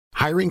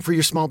Hiring for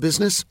your small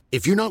business?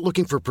 If you're not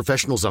looking for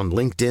professionals on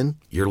LinkedIn,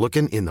 you're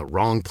looking in the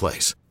wrong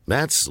place.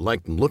 That's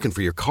like looking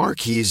for your car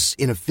keys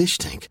in a fish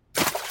tank.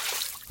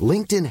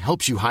 LinkedIn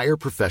helps you hire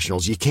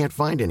professionals you can't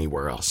find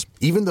anywhere else,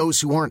 even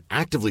those who aren't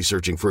actively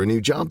searching for a new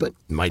job but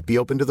might be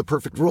open to the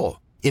perfect role.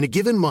 In a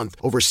given month,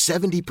 over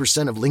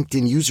 70% of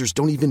LinkedIn users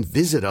don't even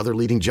visit other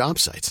leading job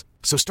sites.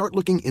 So start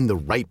looking in the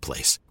right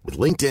place. With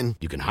LinkedIn,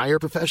 you can hire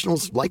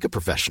professionals like a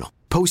professional.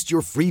 Post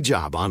your free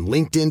job on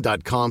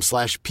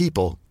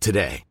linkedin.com/people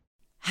today.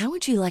 How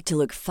would you like to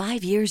look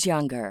 5 years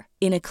younger?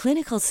 In a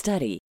clinical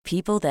study,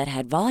 people that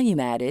had volume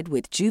added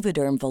with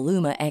Juvederm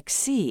Voluma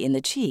XC in the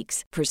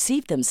cheeks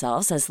perceived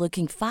themselves as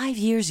looking 5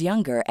 years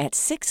younger at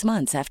 6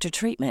 months after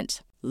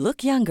treatment.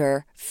 Look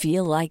younger,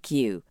 feel like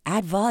you.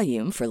 Add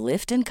volume for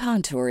lift and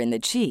contour in the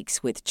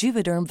cheeks with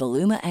Juvederm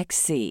Voluma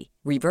XC.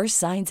 Reverse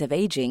signs of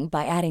aging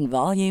by adding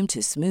volume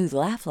to smooth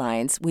laugh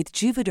lines with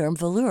Juvederm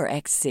Volure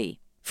XC.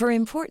 For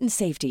important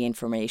safety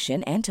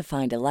information and to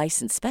find a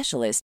licensed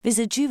specialist,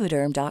 visit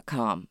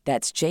Juvederm.com.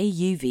 That's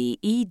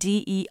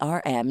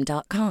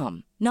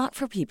JUVEDERM.com. Not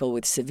for people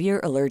with severe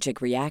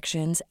allergic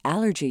reactions,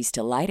 allergies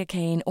to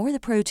lidocaine, or the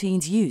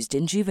proteins used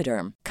in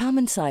Juvederm.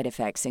 Common side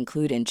effects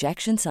include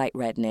injection site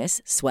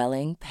redness,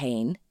 swelling,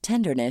 pain,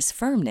 tenderness,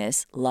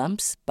 firmness,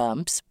 lumps,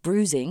 bumps,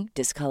 bruising,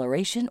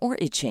 discoloration, or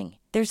itching.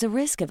 There's a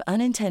risk of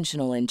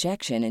unintentional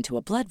injection into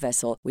a blood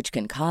vessel, which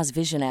can cause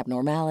vision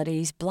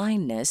abnormalities,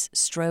 blindness,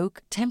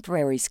 stroke,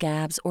 temporary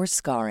scabs, or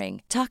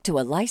scarring. Talk to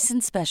a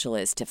licensed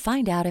specialist to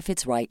find out if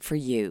it's right for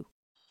you.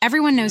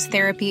 Everyone knows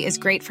therapy is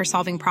great for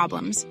solving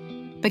problems,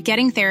 but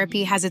getting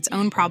therapy has its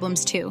own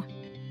problems too,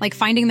 like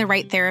finding the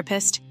right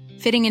therapist,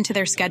 fitting into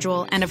their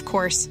schedule, and of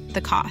course,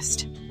 the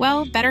cost.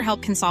 Well,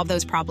 BetterHelp can solve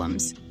those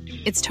problems.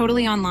 It's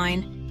totally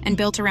online and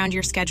built around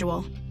your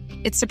schedule.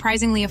 It's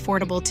surprisingly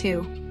affordable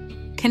too.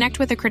 Connect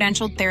with a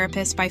credentialed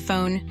therapist by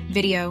phone,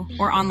 video,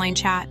 or online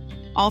chat,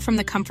 all from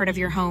the comfort of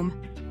your home.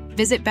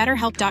 Visit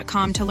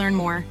BetterHelp.com to learn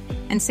more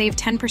and save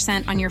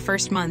 10% on your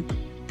first month.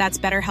 That's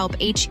BetterHelp,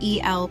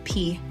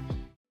 H-E-L-P.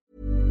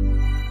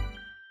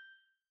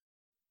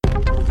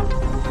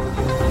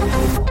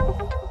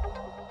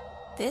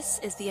 This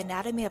is the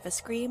Anatomy of a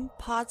Scream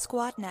Pod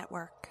Squad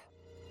Network.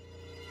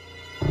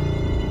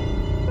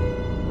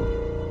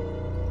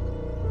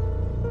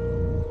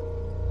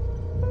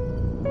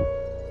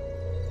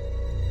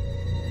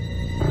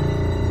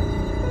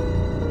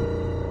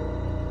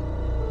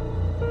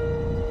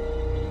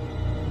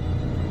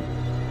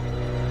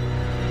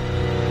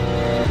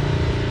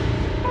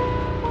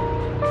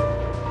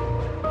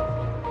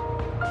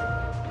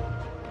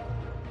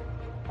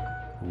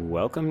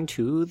 Welcome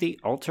to the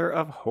Altar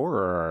of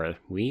Horror.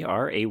 We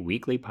are a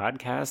weekly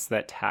podcast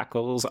that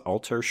tackles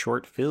altar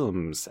short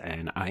films,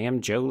 and I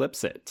am Joe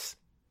Lipsett.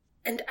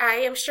 And I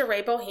am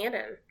Sheree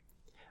Bohannon.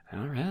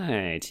 All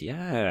right,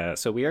 yeah.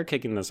 So we are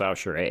kicking this off,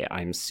 Sheree.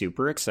 I'm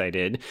super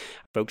excited.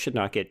 Folks should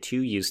not get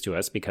too used to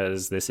us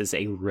because this is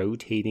a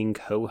rotating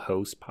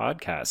co-host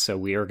podcast. So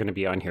we are going to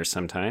be on here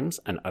sometimes,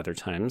 and other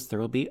times there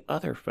will be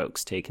other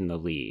folks taking the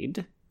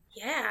lead.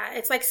 Yeah,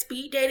 it's like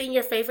speed dating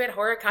your favorite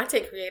horror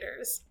content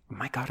creators. Oh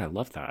my god, I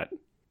love that.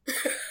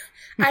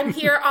 I'm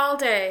here all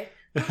day.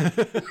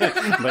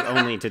 But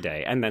only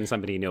today, and then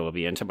somebody new will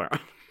be in tomorrow.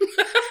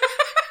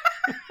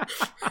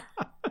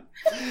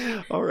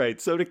 All right,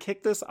 so to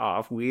kick this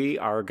off, we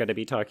are going to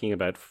be talking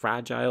about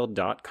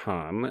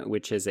Fragile.com,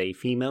 which is a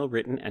female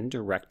written and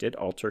directed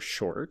altar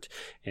short,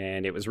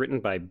 and it was written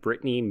by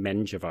Brittany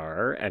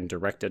Menjivar and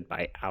directed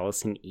by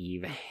Allison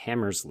Eve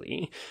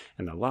Hammersley.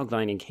 And the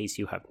logline, in case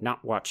you have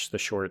not watched the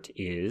short,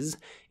 is: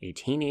 a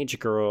teenage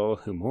girl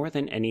who more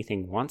than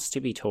anything wants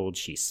to be told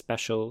she's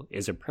special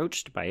is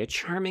approached by a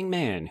charming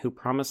man who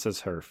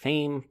promises her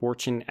fame,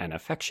 fortune, and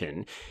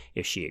affection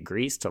if she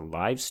agrees to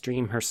live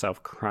stream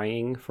herself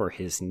crying for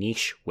his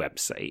niche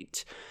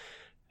website.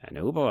 And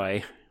oh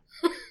boy,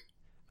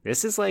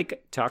 this is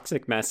like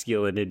Toxic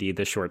Masculinity,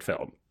 the short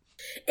film.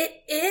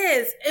 It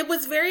is. It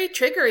was very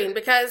triggering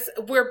because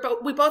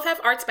we both have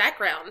arts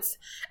backgrounds.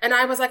 And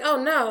I was like, oh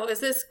no,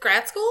 is this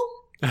grad school?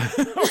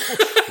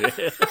 Oh,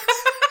 shit.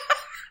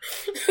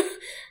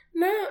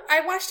 No,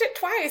 I watched it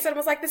twice and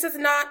was like, this is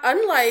not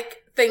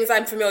unlike things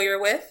I'm familiar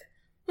with.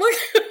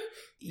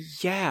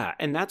 Yeah,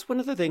 and that's one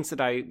of the things that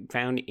I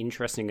found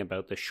interesting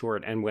about the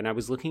short. And when I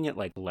was looking at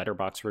like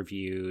Letterboxd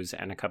reviews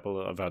and a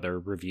couple of other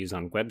reviews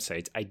on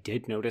websites, I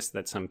did notice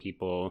that some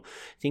people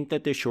think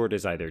that the short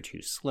is either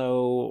too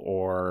slow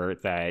or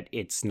that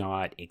it's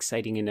not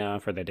exciting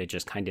enough or that it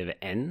just kind of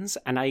ends.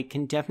 And I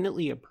can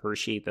definitely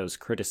appreciate those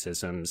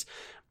criticisms.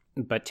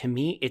 But to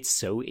me, it's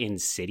so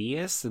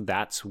insidious.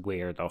 That's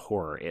where the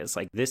horror is.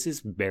 Like, this is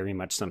very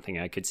much something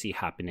I could see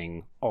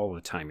happening all the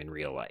time in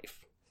real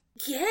life.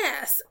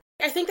 Yes.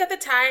 I think that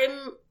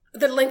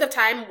the length of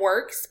time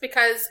works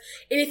because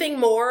anything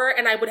more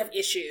and I would have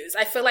issues.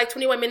 I feel like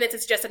 21 minutes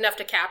is just enough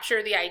to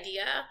capture the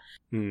idea.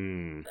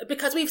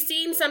 Because we've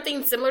seen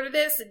something similar to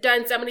this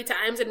done so many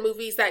times in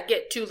movies that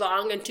get too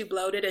long and too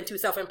bloated and too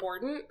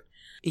self-important.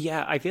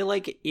 Yeah, I feel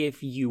like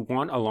if you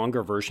want a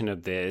longer version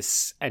of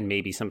this and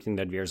maybe something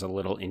that veers a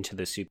little into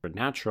the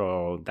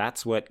supernatural,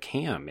 that's what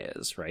Cam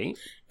is, right?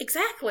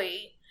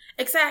 Exactly.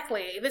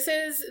 This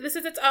is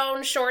its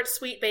own short,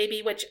 sweet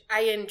baby, which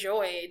I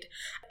enjoyed.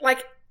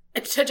 Like,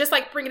 to just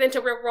like bring it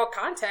into real world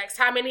context,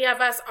 how many of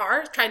us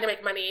are trying to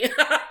make money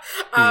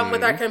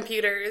with our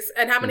computers,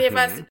 and how many of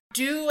us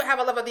do have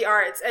a love of the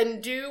arts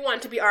and do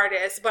want to be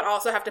artists, but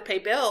also have to pay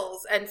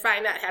bills and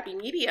find that happy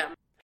medium?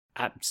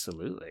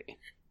 Absolutely.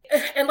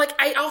 And like,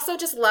 I also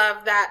just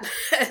love that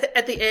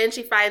at the end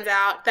she finds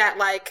out that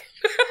like,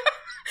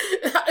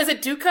 is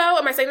it Duco?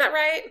 Am I saying that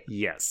right?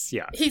 Yes,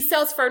 yeah. He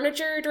sells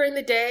furniture during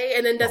the day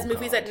and then does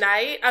movies at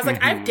night. I was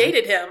like, I've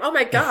dated him. Oh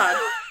my God.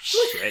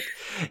 Shit.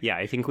 Yeah,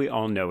 I think we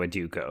all know a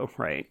Duco,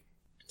 right?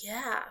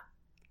 Yeah.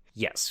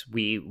 Yes,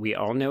 we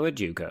all know a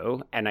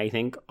Duco, and I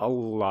think a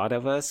lot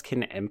of us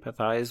can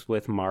empathize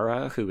with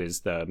Mara, who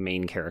is the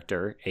main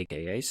character,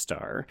 aka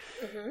Star.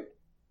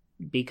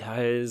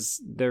 Because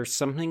there's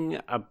something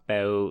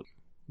about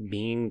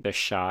being the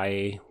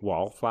shy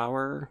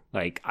wallflower.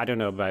 Like, I don't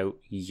know about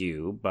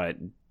you, but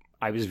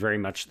I was very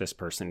much this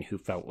person who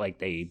felt like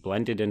they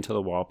blended into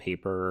the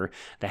wallpaper.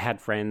 They had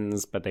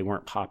friends, but they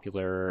weren't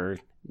popular.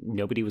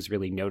 Nobody was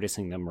really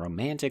noticing them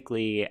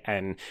romantically.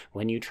 And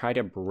when you try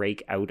to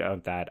break out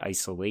of that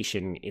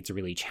isolation, it's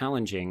really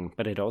challenging,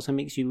 but it also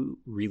makes you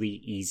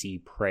really easy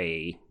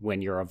prey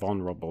when you're a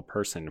vulnerable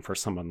person for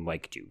someone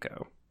like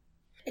Duco.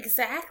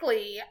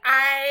 Exactly.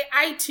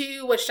 I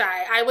too was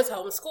shy. I was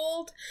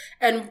homeschooled,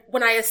 and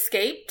when I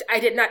escaped, I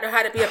did not know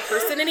how to be a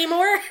person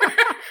anymore.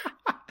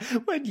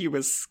 When you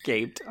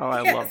escaped. Oh,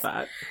 I love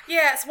that.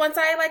 Yes, once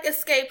I like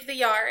escaped the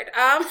yard,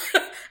 I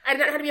did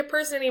not know how to be a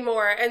person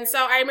anymore. And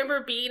so I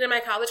remember being in my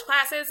college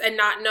classes and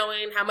not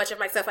knowing how much of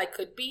myself I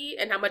could be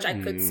and how much I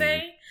could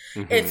say.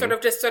 And sort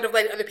of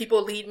letting other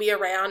people lead me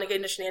around and get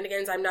into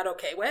shenanigans I'm not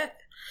okay with.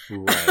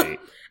 Right.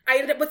 I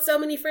ended up with so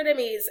many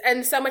frenemies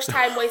and so much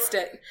time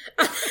wasted.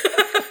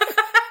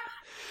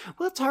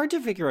 Well, it's hard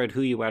to figure out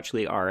who you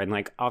actually are. And,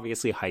 like,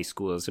 obviously high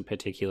school is a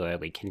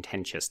particularly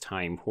contentious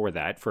time for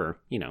that, for,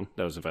 you know,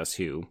 those of us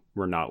who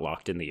were not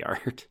locked in the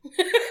yard.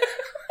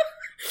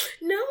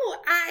 No,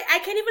 I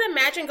can't even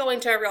imagine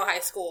going to a real high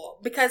school,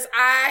 because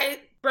I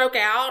broke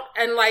out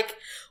and, like,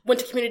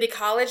 went to community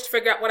college to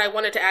figure out what I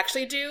wanted to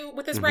actually do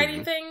with this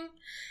writing thing.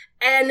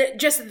 And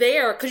just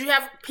there, because you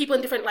have people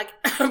in different, like,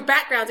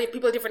 backgrounds, you have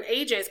people of different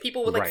ages,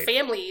 people with, like,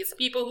 families,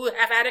 people who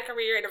have had a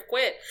career and have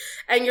quit.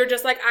 And you're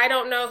just like, I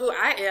don't know who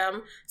I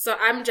am, so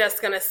I'm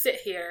just going to sit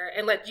here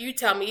and let you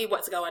tell me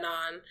what's going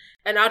on.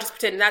 And I'll just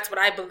pretend that's what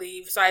I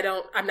believe, so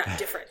I'm not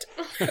different.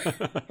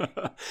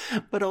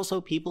 But also,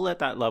 people at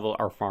that level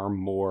are far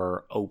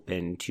more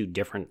open to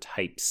different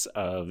types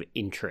of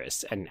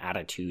interests and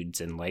attitudes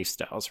and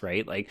lifestyles,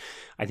 right? Like,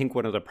 I think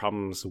one of the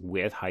problems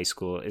with high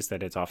school is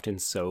that it's often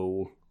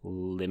so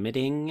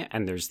limiting,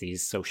 and there's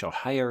these social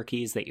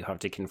hierarchies that you have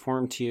to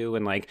conform to.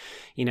 And, like,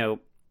 you know,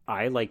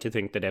 I like to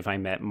think that if I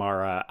met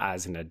Mara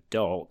as an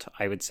adult,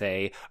 I would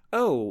say,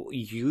 oh,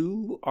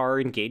 you are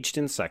engaged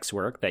in sex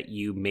work that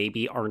you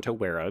maybe aren't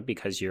aware of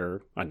because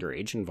you're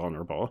underage and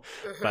vulnerable.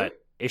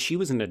 But if she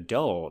was an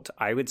adult,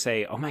 I would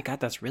say, oh my God,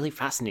 that's really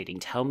fascinating.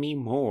 Tell me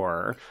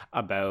more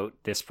about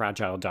this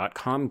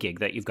Fragile.com gig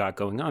that you've got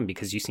going on,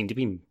 because you seem to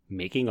be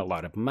making a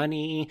lot of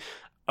money.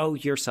 Oh,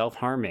 you're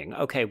self-harming.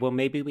 Okay, well,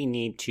 maybe we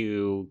need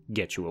to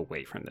get you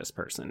away from this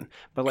person.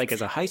 But, like,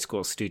 as a high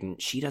school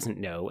student, she doesn't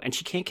know, and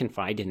she can't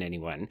confide in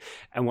anyone.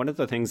 And one of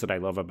the things that I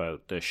love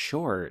about the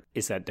short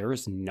is that there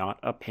is not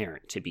a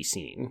parent to be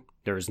seen.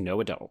 There is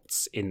no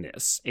adults in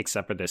this,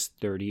 except for this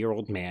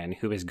 30-year-old man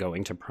who is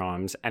going to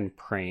proms and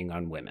preying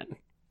on women.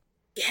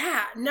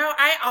 Yeah, no,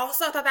 I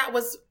also thought that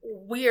was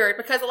weird,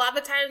 because a lot of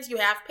the times you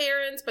have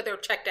parents, but they're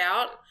checked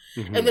out,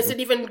 and this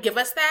didn't even give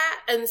us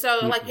that. And so,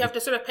 like, you have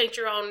to sort of paint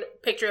your own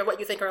picture of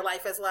what you think her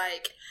life is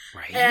like.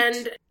 Right.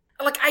 And,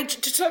 like,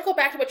 to circle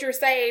back to what you were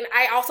saying,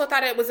 I also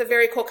thought it was a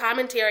very cool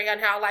commentary on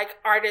how, like,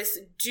 artists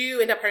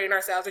do end up hurting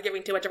ourselves or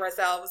giving too much of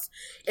ourselves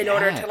in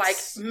order to, like,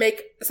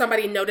 make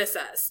somebody notice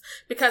us.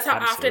 Because how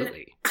often,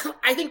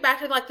 I think back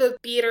to, like, the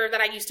theater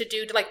that I used to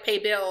do to, like, pay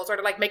bills or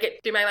to, like, make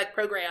it through my, like,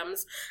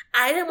 programs.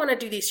 I didn't want to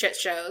do these shit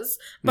shows,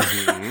 but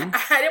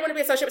I didn't want to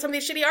be associated with some of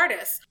these shitty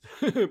artists.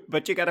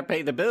 But you got to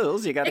pay the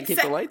bills. You got to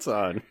keep the lights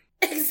on.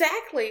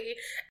 Exactly.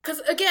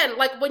 Because, again,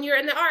 like, when you're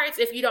in the arts,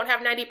 if you don't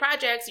have 90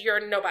 projects, you're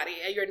nobody,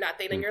 and you're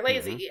nothing, and you're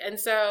lazy. And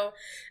so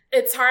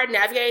it's hard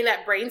navigating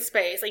that brain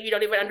space. Like, you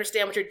don't even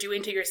understand what you're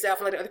doing to yourself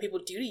and letting other people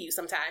do to you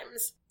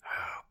sometimes.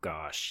 Oh,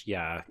 gosh,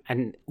 yeah.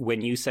 And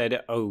when you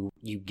said, oh,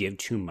 you give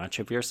too much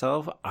of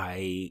yourself,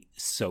 I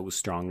so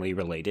strongly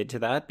related to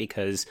that,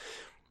 because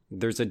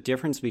there's a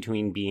difference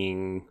between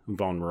being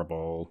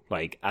vulnerable,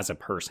 like, as a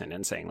person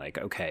and saying, like,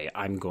 okay,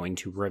 I'm going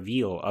to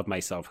reveal of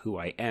myself who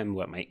I am,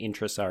 what my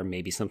interests are,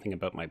 maybe something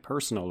about my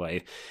personal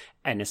life.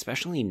 And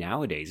especially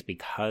nowadays,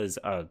 because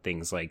of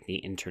things like the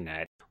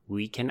internet,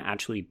 we can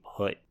actually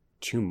put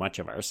too much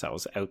of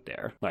ourselves out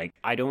there. Like,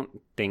 I don't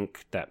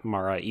think that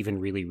Mara even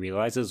really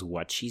realizes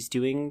what she's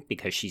doing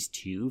because she's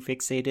too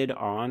fixated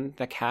on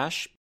the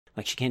cash.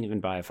 Like, she can't even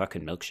buy a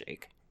fucking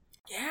milkshake.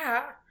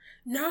 Yeah.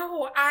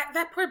 No,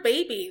 that poor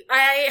baby.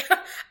 I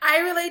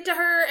relate to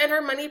her and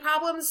her money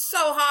problems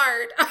so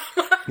hard.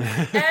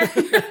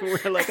 And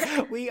we're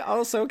like, we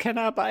also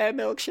cannot buy a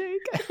milkshake.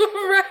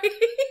 Right?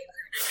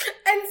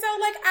 And so,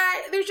 like,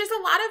 there's just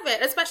a lot of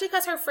it, especially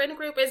because her friend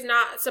group is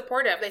not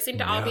supportive. They seem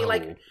to all be,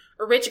 like,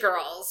 rich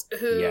girls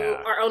who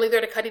are only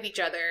there to cut at each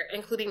other,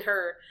 including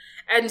her.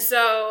 And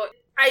so,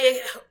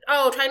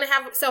 trying to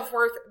have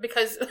self-worth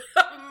because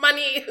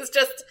money is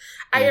just,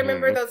 I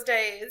remember those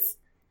days.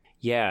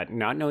 Yeah,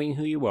 not knowing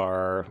who you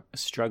are,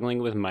 struggling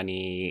with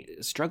money,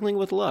 struggling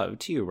with love,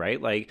 too, right?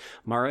 Like,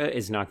 Mara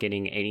is not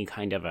getting any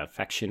kind of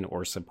affection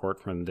or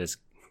support from this,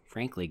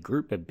 frankly,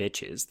 group of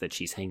bitches that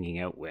she's hanging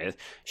out with.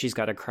 She's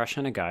got a crush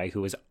on a guy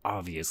who is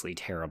obviously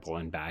terrible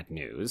and bad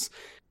news.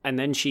 And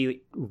then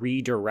she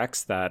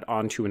redirects that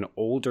onto an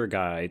older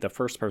guy, the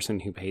first person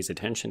who pays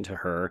attention to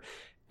her,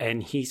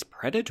 and he's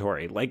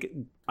predatory. Like,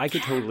 I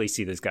could totally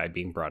see this guy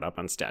being brought up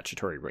on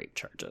statutory rape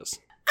charges.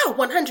 Oh,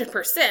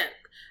 100%.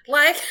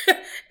 Like,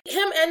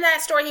 him and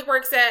that store he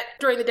works at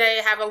during the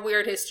day have a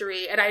weird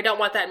history, and I don't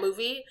want that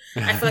movie.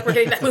 I feel like we're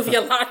getting that movie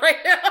a lot right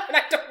now, and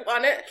I don't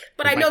want it.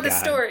 But I know the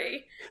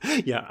story.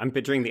 Yeah, I'm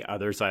picturing the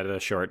other side of the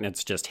short, and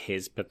it's just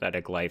his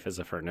pathetic life as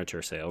a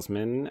furniture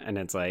salesman. And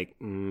it's like,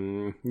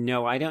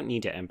 no, I don't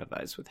need to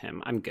empathize with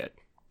him. I'm good.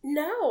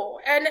 No.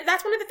 And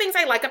that's one of the things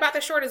I like about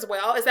the short as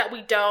well, is that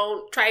we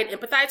don't try and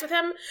empathize with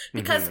him.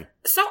 Because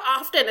so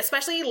often,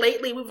 especially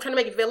lately, we've been trying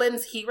to make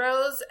villains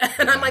heroes.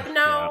 And I'm like,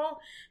 no,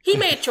 he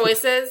made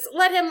choices.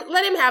 Let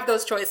him have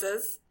those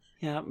choices.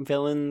 Yeah,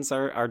 villains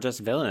are just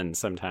villains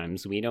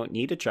sometimes. We don't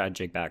need a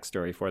tragic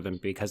backstory for them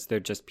because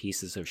they're just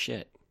pieces of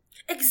shit.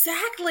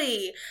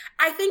 Exactly.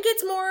 I think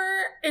it's more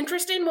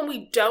interesting when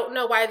we don't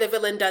know why the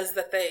villain does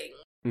the thing.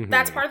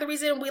 That's part of the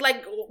reason we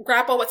like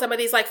grapple with some of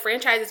these like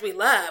franchises we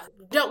love.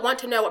 We don't want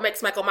to know what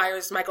makes Michael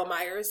Myers.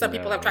 Some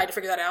people have tried to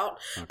figure that out,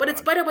 but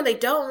it's better when they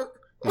don't.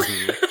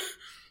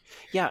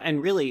 Yeah,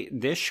 and really,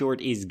 this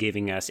short is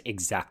giving us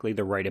exactly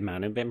the right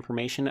amount of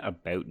information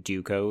about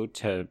Duco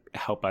to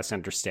help us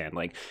understand.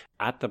 Like,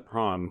 at the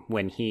prom,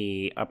 when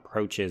he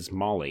approaches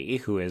Molly,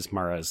 who is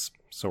Mara's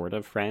sort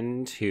of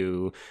friend,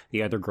 who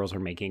the other girls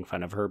are making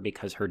fun of her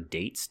because her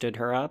date stood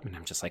her up, and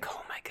I'm just like,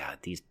 oh my god,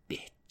 these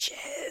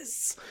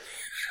bitches.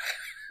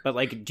 But,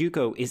 like,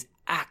 Duco is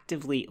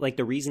actively, like,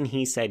 the reason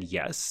he said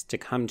yes to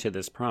come to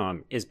this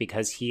prom is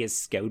because he is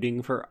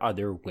scouting for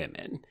other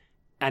women.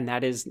 And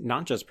that is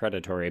not just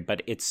predatory,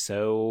 but it's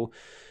so,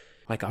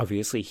 like,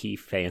 obviously he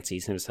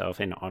fancies himself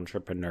an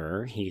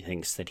entrepreneur. He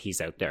thinks that he's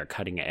out there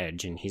cutting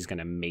edge and he's going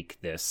to make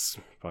this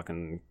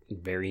fucking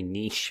very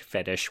niche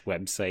fetish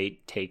website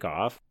take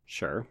off.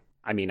 Sure.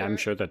 I mean, I'm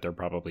sure that there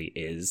probably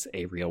is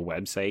a real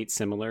website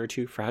similar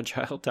to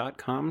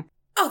Fragile.com.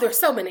 Oh, there's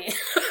so many.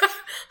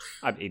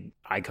 I mean,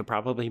 I could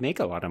probably make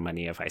a lot of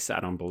money if I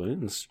sat on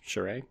balloons,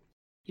 Sheree.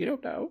 You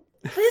don't know.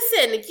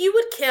 Listen, you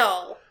would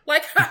kill.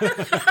 Like,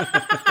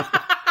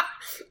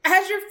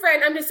 as your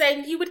friend, I'm just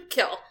saying you would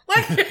kill.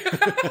 Like,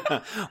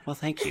 well,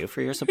 thank you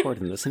for your support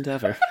in this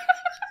endeavor.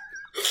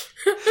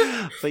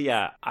 But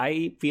yeah,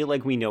 I feel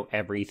like we know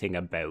everything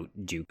about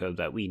Duco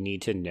that we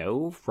need to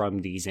know from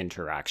these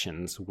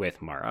interactions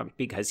with Mara,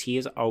 because he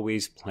is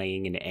always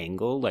playing an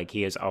angle. Like,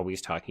 he is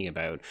always talking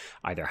about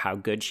either how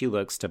good she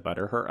looks to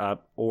butter her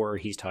up, or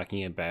he's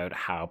talking about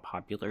how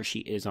popular she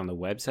is on the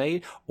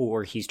website,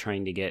 or he's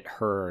trying to get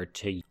her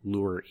to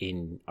lure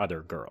in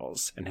other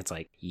girls. And it's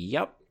like,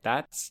 yep,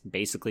 that's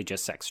basically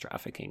just sex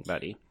trafficking,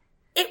 buddy.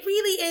 It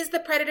really is the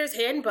Predator's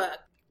Handbook.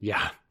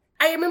 Yeah.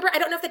 I remember, I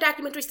don't know if the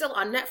documentary's still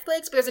on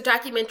Netflix, but there's a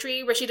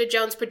documentary Rashida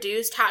Jones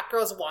produced, Hot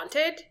Girls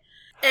Wanted.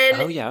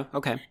 And oh, yeah.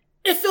 Okay.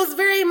 It feels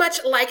very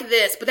much like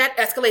this, but that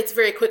escalates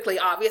very quickly,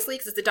 obviously,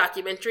 because it's a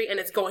documentary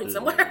and it's going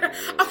somewhere.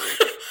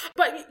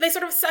 But they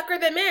sort of sucker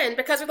them in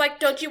because they're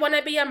like, don't you want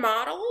to be a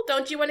model?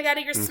 Don't you want to get out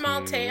of your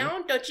small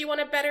town? Don't you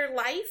want a better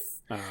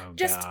life? Oh,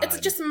 It's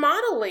just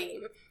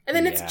modeling. And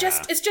then it's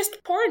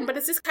just porn, but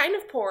it's this kind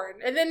of porn.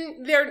 And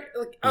then they're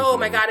like, oh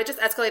my god, it just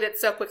escalated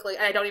so quickly.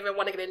 And I don't even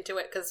want to get into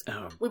it because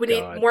we would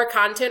need more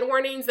content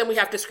warnings than we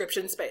have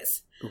description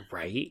space.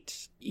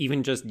 Right?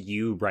 Even just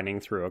you running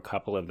through a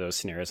couple of those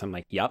scenarios, I'm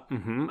like, yep,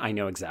 I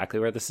know exactly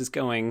where this is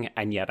going.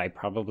 And yet I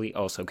probably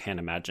also can't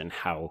imagine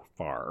how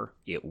far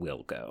it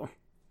will go.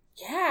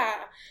 Yeah.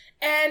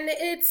 And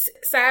it's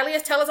sadly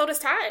as tell as old as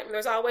time.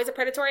 There's always a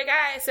predatory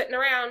guy sitting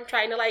around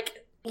trying to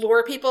like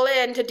lure people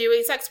into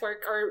doing sex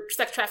work or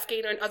sex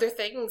trafficking and other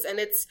things. And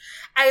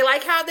I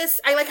like how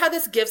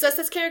this gives us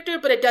this character,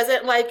 but it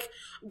doesn't like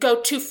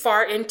go too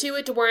far into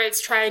it to where it's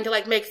trying to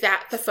like make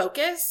that the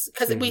focus.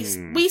 Cause we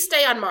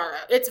stay on Mara.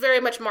 It's very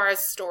much Mara's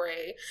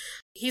story.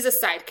 He's a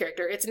side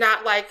character. It's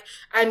not like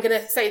I'm going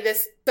to say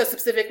this so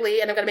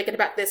specifically and I'm going to make it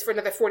about this for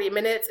another 40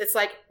 minutes. It's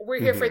like, we're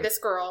here for this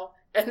girl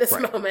in this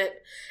moment.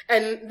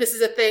 And this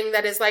is a thing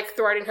that is like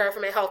thwarting her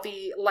from a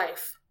healthy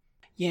life.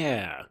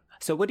 Yeah.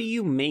 So what do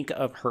you make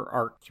of her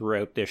arc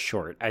throughout this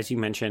short? As you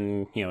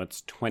mentioned,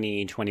 it's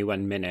 20,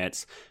 21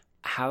 minutes.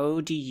 How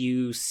do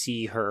you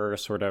see her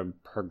sort of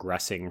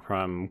progressing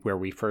from where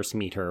we first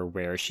meet her,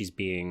 where she's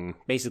being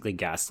basically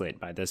gaslit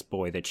by this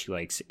boy that she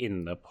likes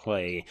in the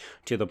play,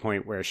 to the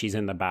point where she's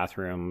in the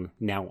bathroom,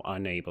 now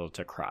unable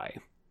to cry?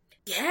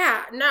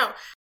 Yeah, no.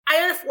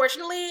 I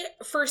unfortunately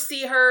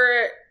foresee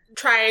her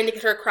trying to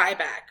get her cry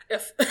back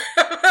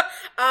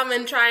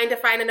and trying to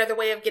find another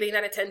way of getting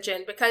that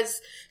attention,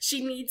 because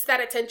she needs that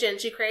attention.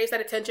 She craves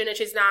that attention, and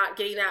she's not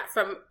getting that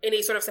from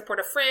any sort of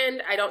supportive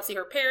friend. I don't see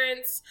her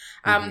parents.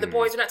 The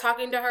boys are not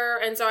talking to her.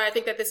 And so I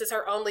think that this is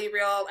her only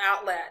real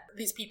outlet.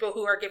 These people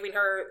who are giving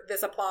her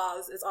this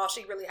applause is all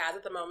she really has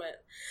at the moment.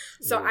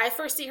 So I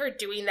foresee her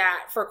doing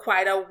that for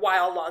quite a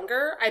while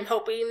longer. I'm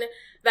hoping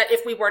that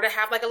if we were to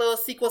have like a little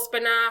sequel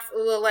spinoff, a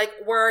little like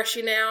Where Is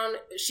She Now,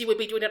 she would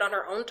be doing it on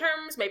her own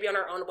terms, maybe on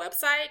her own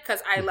website,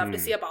 because I love to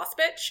see a boss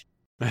bitch.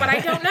 But I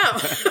don't know.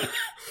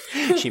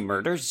 She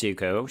murders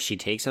Zuko, she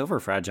takes over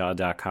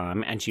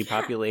Fragile.com, and she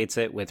populates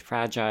it with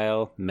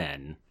fragile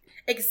men.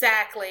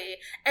 Exactly.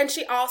 And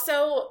she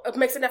also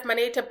makes enough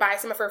money to buy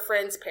some of her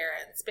friends'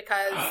 parents,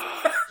 because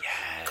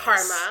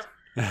karma.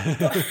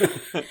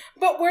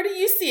 But where do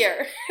you see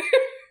her?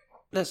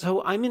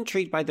 So I'm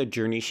intrigued by the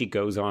journey she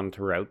goes on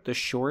throughout the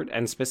short,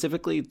 and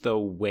specifically the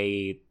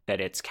way that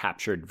it's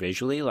captured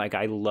visually. Like,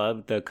 I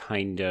love the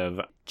kind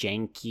of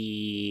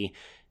janky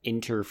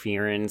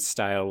interference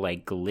style,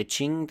 like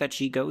glitching that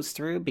she goes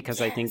through,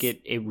 because I think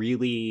it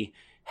really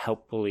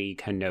helpfully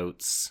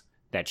connotes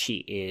that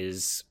she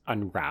is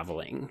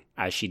unraveling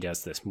as she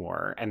does this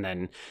more. And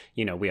then,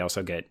 we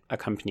also get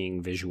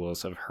accompanying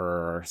visuals of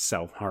her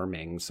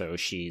self-harming. So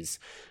she's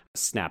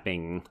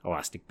snapping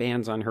elastic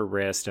bands on her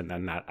wrist, and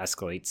then that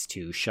escalates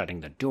to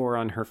shutting the door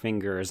on her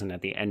fingers. And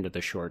at the end of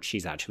the short,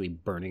 she's actually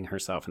burning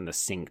herself in the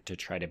sink to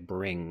try to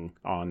bring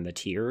on the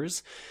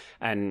tears.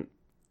 And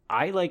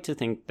I like to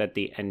think that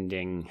the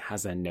ending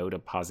has a note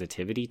of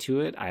positivity to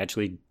it. I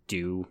actually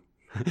do.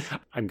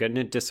 I'm going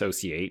to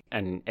dissociate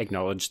and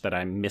acknowledge that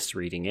I'm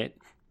misreading it.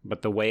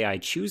 But the way I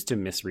choose to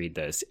misread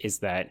this is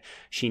that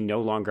she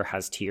no longer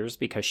has tears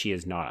because she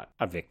is not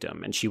a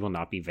victim, and she will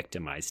not be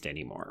victimized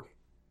anymore.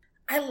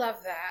 I love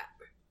that.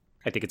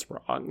 I think it's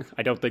wrong.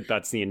 I don't think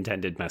that's the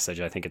intended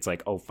message. I think it's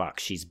like, oh fuck,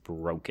 she's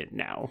broken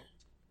now.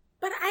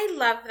 But I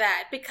love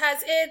that, because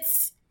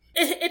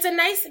it's a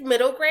nice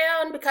middle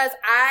ground, because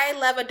I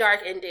love a dark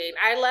ending.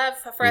 I love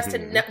for us to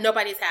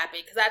nobody's happy,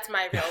 because that's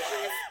my real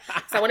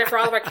life. So I want it for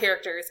all of our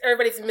characters.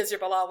 Everybody's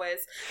miserable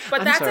always.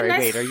 But I'm sorry,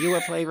 wait, are you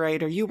a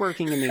playwright? Are you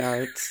working in the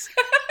arts?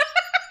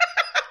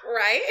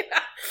 Right?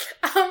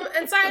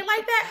 And so I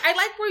like that. I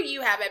like where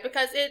you have it,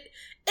 because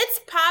it's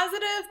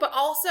positive, but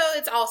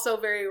it's also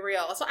very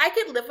real. So I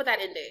could live with that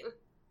ending.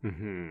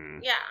 Mm-hmm.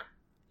 Yeah.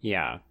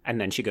 Yeah.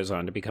 And then she goes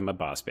on to become a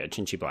boss bitch,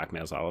 and she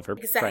blackmails all of her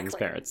friends'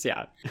 parents.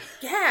 Yeah.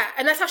 Yeah.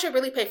 And that's how she'll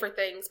really pay for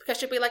things, because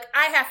she'll be like,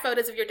 I have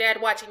photos of your dad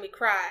watching me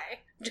cry,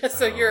 just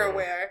so you're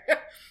aware.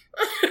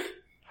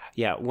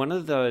 Yeah, one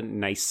of the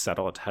nice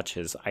subtle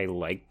touches I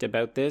liked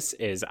about this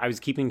is I was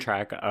keeping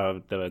track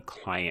of the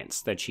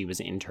clients that she was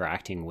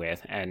interacting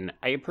with, and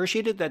I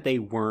appreciated that they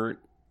weren't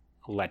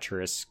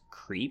lecherous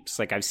creeps.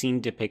 Like, I've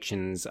seen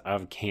depictions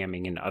of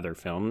camming in other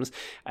films,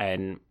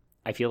 and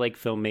I feel like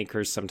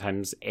filmmakers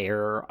sometimes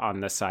err on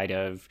the side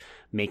of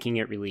making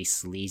it really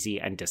sleazy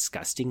and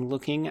disgusting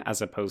looking,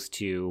 as opposed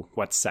to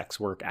what sex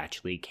work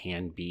actually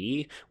can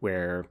be,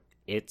 where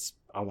it's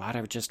a lot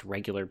of just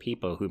regular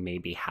people who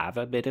maybe have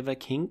a bit of a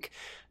kink.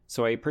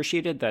 So I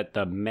appreciated that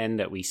the men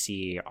that we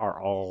see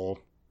are all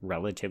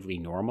relatively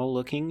normal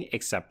looking,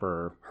 except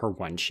for her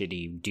one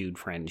shitty dude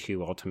friend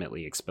who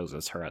ultimately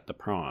exposes her at the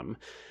prom.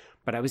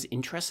 But I was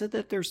interested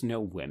that there's no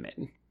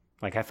women.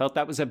 Like, I felt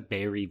that was a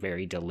very,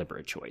 very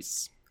deliberate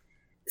choice.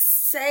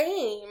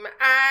 Same.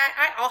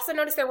 I also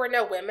noticed there were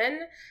no women.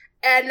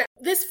 And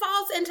this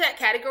falls into that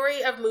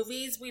category of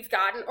movies we've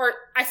gotten, or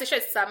I should say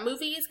some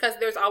movies, because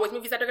there's always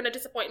movies that are going to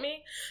disappoint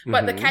me.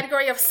 But the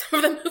category of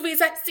some of the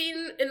movies I've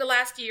seen in the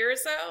last year or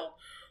so,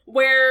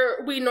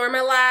 where we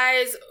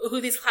normalize who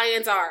these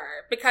clients are.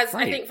 Because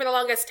I think for the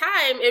longest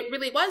time, it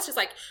really was just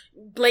like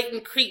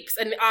blatant creeps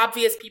and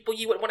obvious people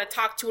you would want to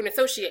talk to and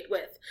associate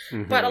with.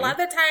 But a lot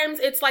of the times,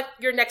 it's like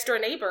your next door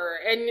neighbor,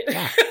 and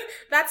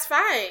that's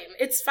fine.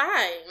 It's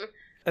fine.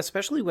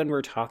 Especially when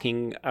we're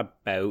talking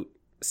about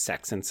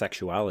sex and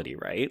sexuality,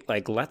 right?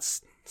 Like,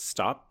 let's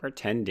stop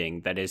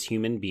pretending that as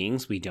human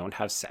beings we don't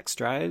have sex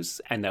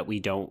drives and that we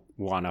don't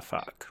want to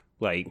fuck.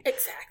 Like,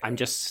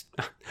 exactly.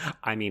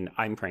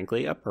 I'm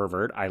frankly a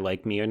pervert. I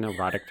like me an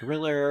erotic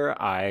thriller.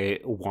 I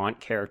want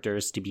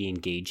characters to be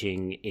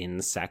engaging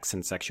in sex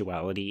and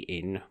sexuality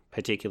in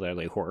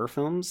particularly horror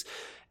films.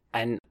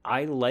 And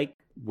I like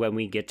when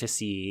we get to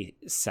see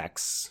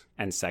sex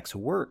and sex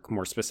work,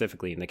 more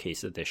specifically in the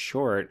case of this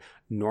short,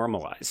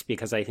 normalized,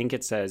 because I think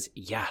it says,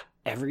 yeah,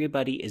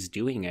 everybody is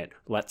doing it.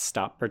 Let's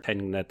stop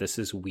pretending that this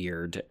is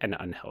weird and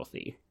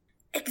unhealthy.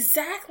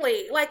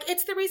 Exactly. Like,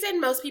 it's the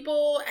reason most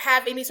people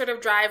have any sort of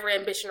drive or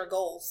ambition or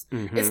goals.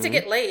 Mm-hmm. Is to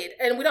get laid.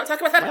 And we don't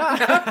talk about that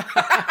enough.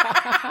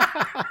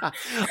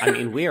 I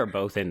mean, we are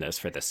both in this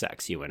for the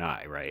sex, you and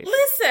I, right?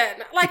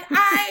 Listen, like,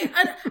 I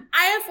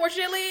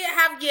unfortunately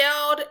have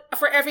yelled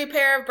for every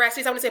pair of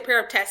breasties, I want to say pair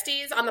of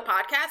testes, on the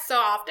podcast so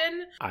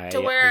often,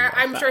 to where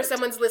I'm sure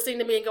someone's listening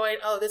to me and going,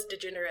 oh, this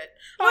degenerate.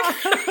 Like,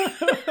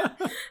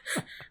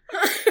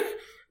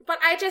 but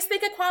I just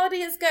think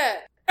equality is good.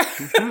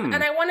 Mm-hmm.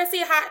 And I want to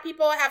see hot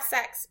people have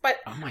sex, but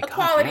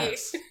equality. God,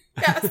 yes.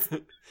 Yes.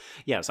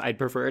 Yes, I'd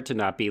prefer it to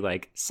not be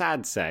like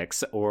sad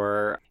sex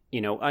or,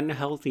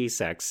 unhealthy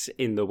sex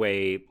in the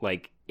way,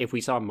 like, if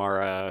we saw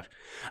Mara.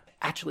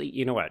 Actually,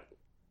 you know what?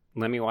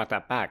 Let me walk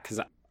that back, because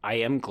I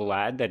am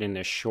glad that in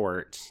this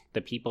short,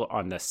 the people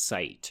on the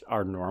site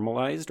are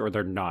normalized, or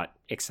they're not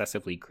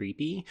excessively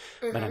creepy.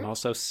 Mm-hmm. But I'm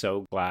also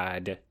so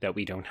glad that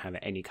we don't have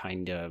any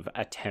kind of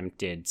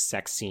attempted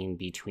sex scene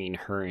between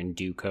her and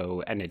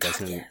Dooku, and it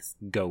doesn't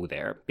go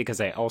there.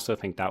 Because I also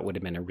think that would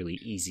have been a really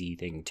easy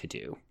thing to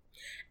do.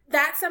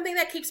 That's something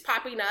that keeps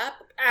popping up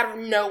out of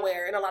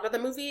nowhere in a lot of the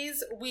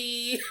movies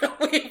we've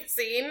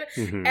seen.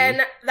 Mm-hmm.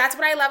 And that's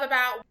what I love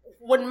about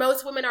when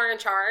most women are in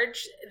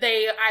charge.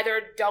 They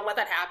either don't let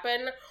that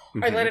happen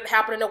or let it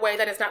happen in a way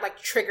that is not, like,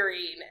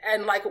 triggering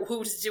and, like,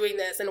 who's doing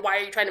this and why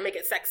are you trying to make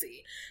it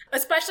sexy?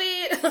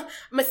 Especially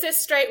my cis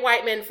straight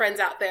white men friends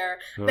out there.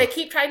 Ugh. They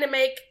keep trying to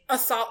make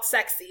assault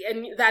sexy,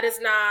 and that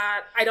is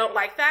not, I don't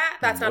like that.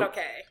 That's not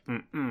okay.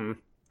 Mm-mm.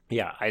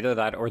 Yeah, either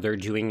that or they're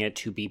doing it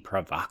to be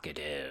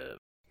provocative.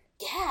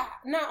 Yeah,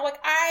 no, like,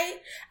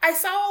 I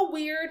saw a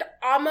weird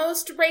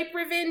almost rape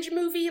revenge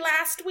movie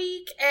last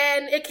week,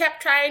 and it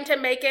kept trying to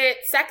make it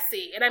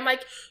sexy. And I'm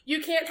like, you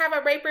can't have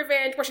a rape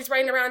revenge where she's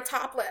running around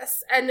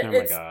topless and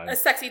it's a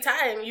sexy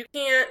time. You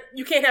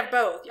can't have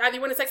both. Either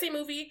you want a sexy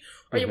movie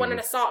or you want an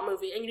assault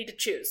movie, and you need to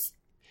choose.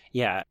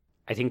 Yeah.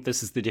 I think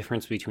this is the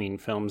difference between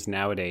films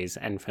nowadays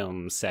and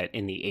films set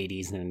in the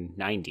 80s and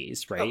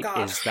 90s, right?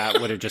 Oh, is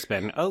that would have just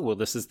been, oh, well,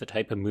 this is the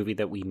type of movie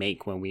that we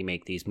make when we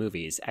make these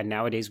movies. And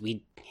nowadays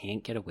we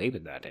can't get away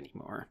with that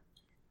anymore.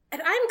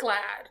 And I'm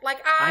glad.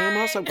 Like, I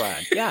am also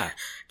glad, yeah.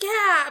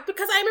 Yeah,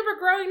 because I remember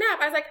growing up,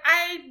 I was like,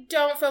 I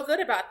don't feel good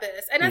about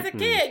this. And as a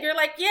kid, you're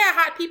like, yeah,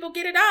 hot people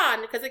get it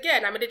on. Because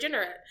again, I'm a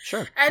degenerate.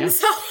 Sure. And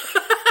so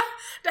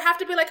to have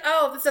to be like,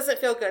 oh, this doesn't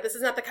feel good. This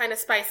is not the kind of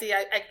spicy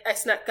I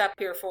snuck up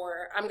here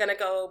for. I'm going to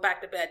go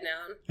back to bed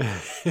now.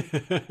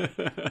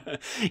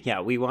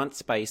 Yeah, we want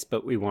spice,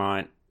 but we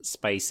want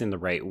spice in the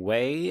right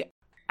way.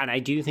 And I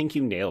do think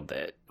you nailed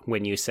it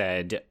when you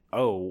said,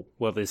 oh,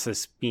 well, this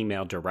is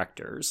female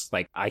directors.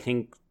 Like, I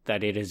think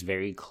that it is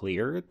very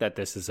clear that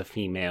this is a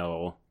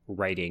female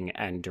writing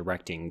and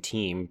directing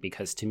team,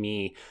 because to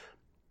me,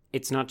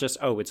 it's not just,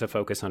 oh, it's a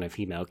focus on a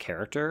female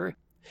character.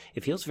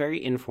 It feels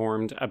very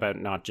informed about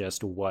not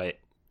just what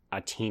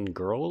a teen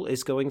girl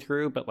is going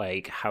through, but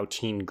like how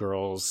teen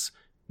girls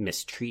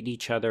mistreat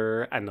each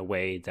other and the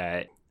way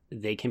that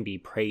they can be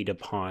preyed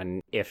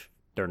upon if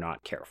they're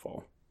not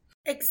careful.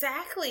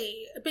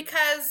 Exactly.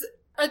 Because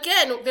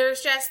again,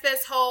 there's just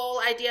this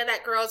whole idea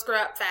that girls grow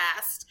up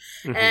fast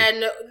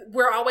and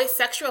we're always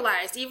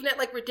sexualized, even at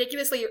like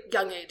ridiculously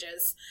young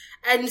ages.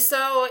 And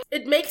so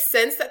it makes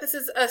sense that this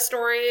is a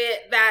story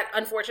that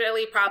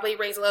unfortunately probably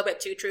rings a little bit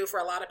too true for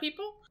a lot of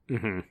people.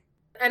 Mm-hmm.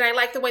 And I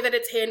like the way that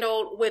it's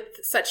handled with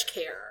such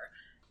care.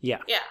 Yeah.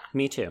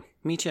 Me too.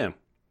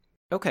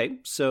 Okay,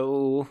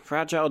 so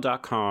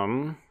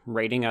Fragile.com,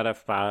 rating out of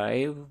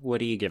 5,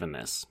 what are you giving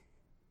this?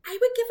 I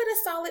would give it a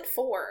solid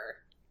 4.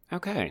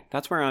 Okay,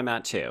 that's where I'm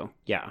at too.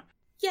 Yeah.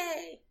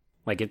 Yay.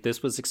 Like, if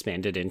this was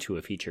expanded into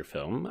a feature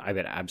film, I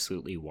would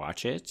absolutely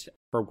watch it.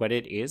 For what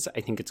it is,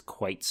 I think it's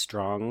quite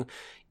strong.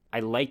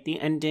 I like the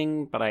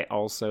ending, but I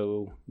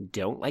also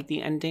don't like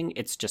the ending.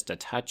 It's just a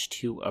touch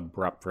too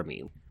abrupt for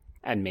me.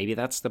 And maybe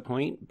that's the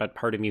point, but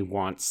part of me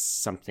wants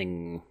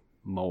something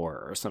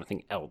more or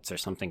something else or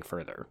something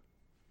further.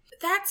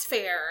 That's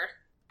fair.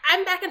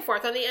 I'm back and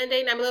forth on the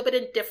ending. I'm a little bit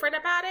indifferent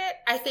about it.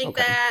 I think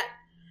that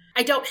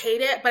I don't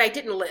hate it, but I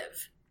didn't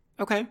live.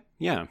 Okay.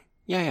 Yeah.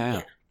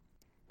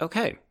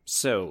 Okay.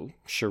 So,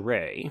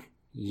 Sheree,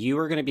 you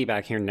are going to be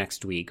back here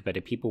next week, but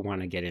if people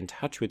want to get in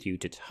touch with you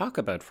to talk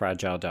about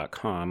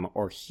Fragile.com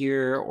or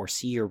hear or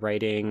see your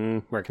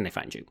writing, where can they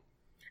find you?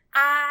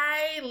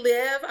 I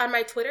live on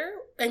my Twitter,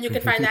 and you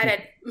can find that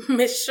at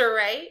Miss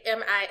Sheree,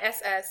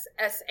 MISSSHARAI.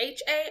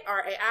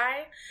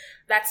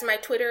 That's my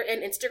Twitter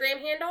and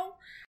Instagram handle.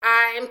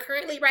 I am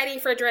currently writing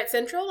for Dread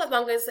Central, as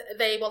long as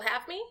they will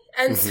have me.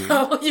 And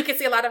so you can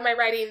see a lot of my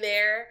writing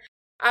there.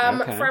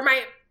 For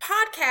my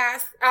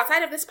podcast,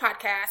 outside of this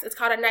podcast, it's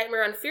called A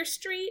Nightmare on Fierce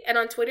Street. And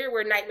on Twitter,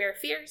 we're Nightmare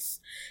Fierce.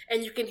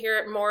 And you can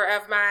hear more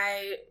of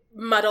my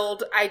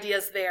muddled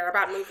ideas there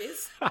about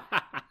movies.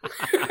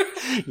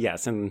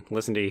 Yes, and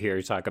listen to you here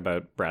talk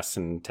about breasts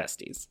and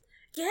testes.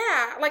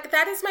 Yeah, like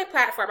that is my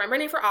platform. I'm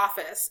running for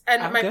office.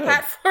 And my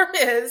platform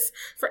is,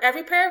 for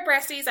every pair of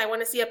breasties, I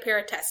want to see a pair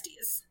of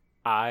testes.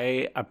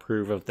 I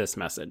approve of this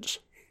message.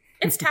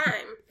 It's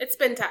time. It's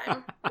been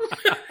time.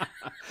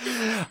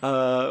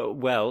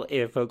 Well,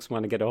 if folks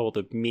want to get a hold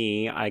of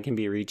me, I can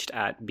be reached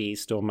at B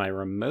Stole My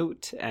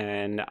Remote,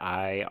 and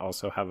I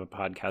also have a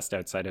podcast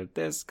outside of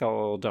this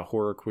called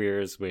Horror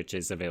Queers, which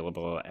is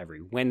available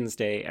every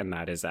Wednesday, and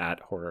that is at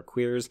Horror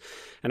Queers.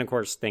 And of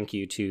course, thank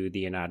you to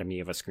the Anatomy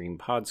of a Scream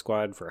Pod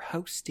Squad for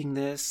hosting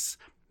this.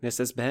 This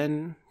has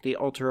been the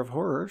Altar of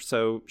Horror.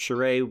 So,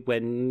 Sheree,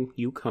 when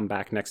you come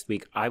back next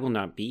week, I will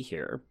not be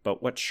here,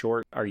 but what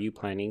short are you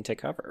planning to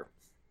cover?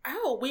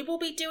 Oh, we will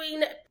be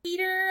doing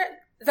Peter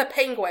the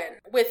Penguin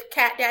with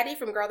Cat Daddy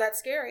from Girl That's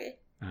Scary.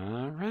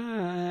 All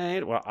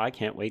right. Well, I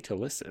can't wait to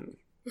listen.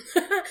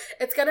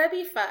 It's going to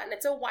be fun.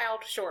 It's a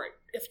wild short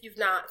if you've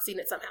not seen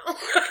it somehow.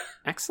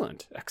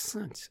 Excellent.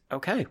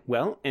 Okay.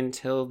 Well,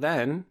 until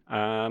then,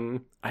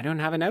 I don't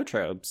have an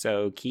outro,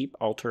 so keep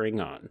altering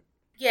on.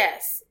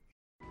 Yes.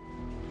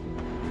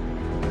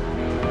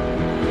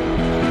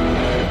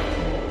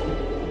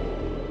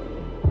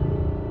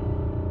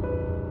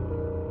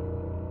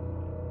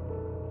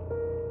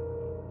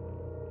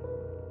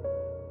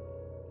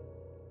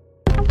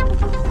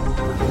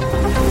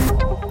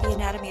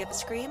 Anatomy of a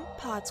Scream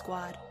Pod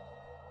Squad.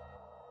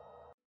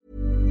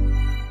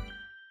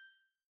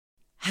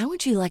 How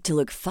would you like to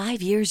look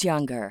 5 years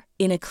younger?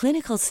 In a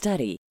clinical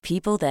study,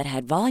 people that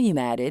had volume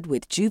added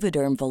with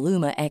Juvederm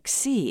Voluma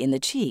XC in the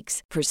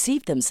cheeks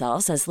perceived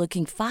themselves as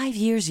looking 5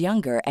 years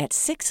younger at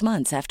 6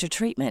 months after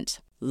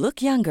treatment.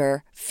 Look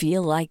younger,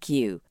 feel like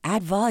you.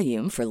 Add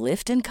volume for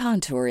lift and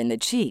contour in the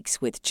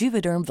cheeks with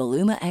Juvederm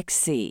Voluma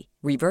XC.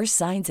 Reverse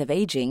signs of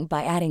aging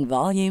by adding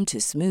volume to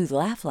smooth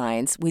laugh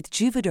lines with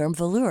Juvederm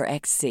Volure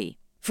XC.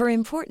 For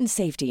important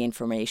safety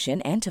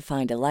information and to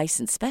find a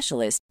licensed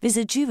specialist,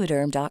 visit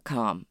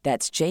Juvederm.com.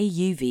 That's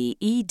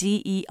JUVEDERM.com.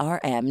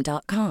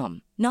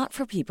 Not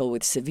for people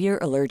with severe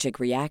allergic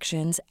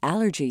reactions,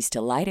 allergies to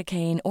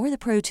lidocaine, or the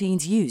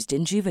proteins used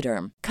in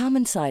Juvederm.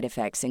 Common side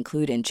effects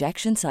include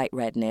injection site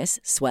redness,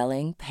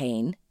 swelling,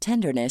 pain,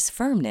 tenderness,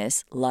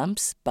 firmness,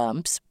 lumps,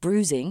 bumps,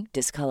 bruising,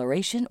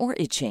 discoloration, or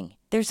itching.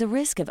 There's a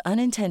risk of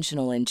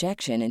unintentional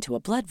injection into a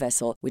blood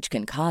vessel, which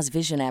can cause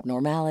vision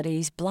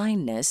abnormalities,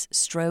 blindness,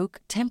 stroke,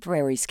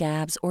 temporary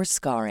scabs, or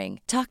scarring.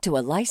 Talk to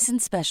a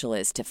licensed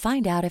specialist to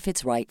find out if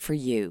it's right for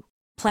you.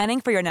 Planning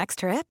for your next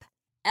trip?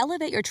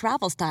 Elevate your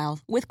travel style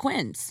with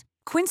Quince.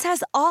 Quince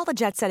has all the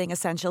jet-setting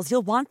essentials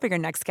you'll want for your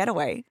next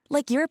getaway,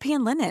 like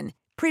European linen,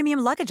 premium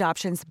luggage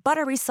options,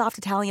 buttery soft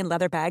Italian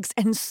leather bags,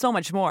 and so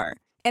much more.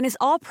 And is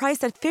all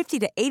priced at 50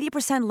 to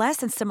 80% less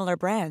than similar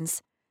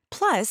brands.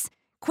 Plus,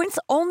 Quince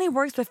only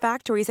works with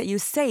factories that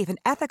use safe and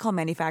ethical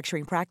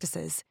manufacturing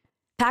practices.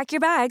 Pack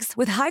your bags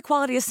with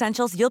high-quality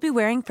essentials you'll be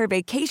wearing for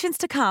vacations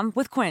to come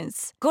with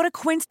Quince. Go to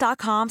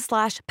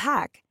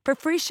quince.com/pack for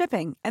free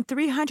shipping and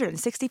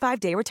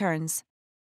 365-day returns.